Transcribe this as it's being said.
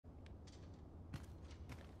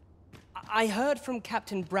I heard from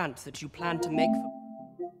Captain Brandt that you plan to make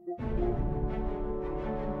for...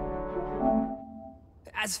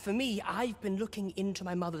 As for me, I've been looking into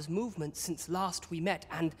my mother's movements since last we met,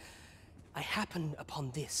 and I happened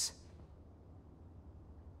upon this.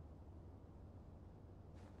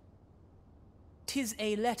 "'Tis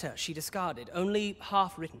a letter she discarded, only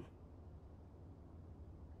half written.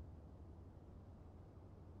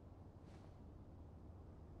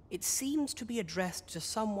 It seems to be addressed to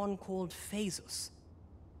someone called Phaesus.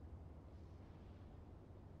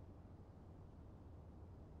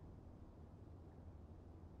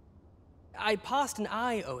 I passed an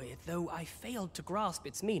eye over it, though I failed to grasp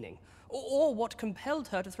its meaning, or what compelled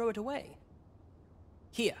her to throw it away.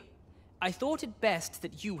 Here, I thought it best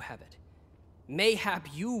that you have it. Mayhap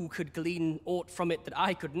you could glean aught from it that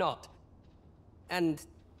I could not. And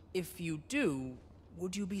if you do,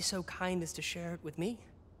 would you be so kind as to share it with me?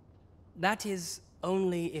 That is,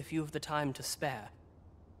 only if you've the time to spare.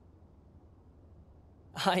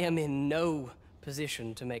 I am in no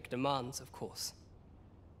position to make demands, of course.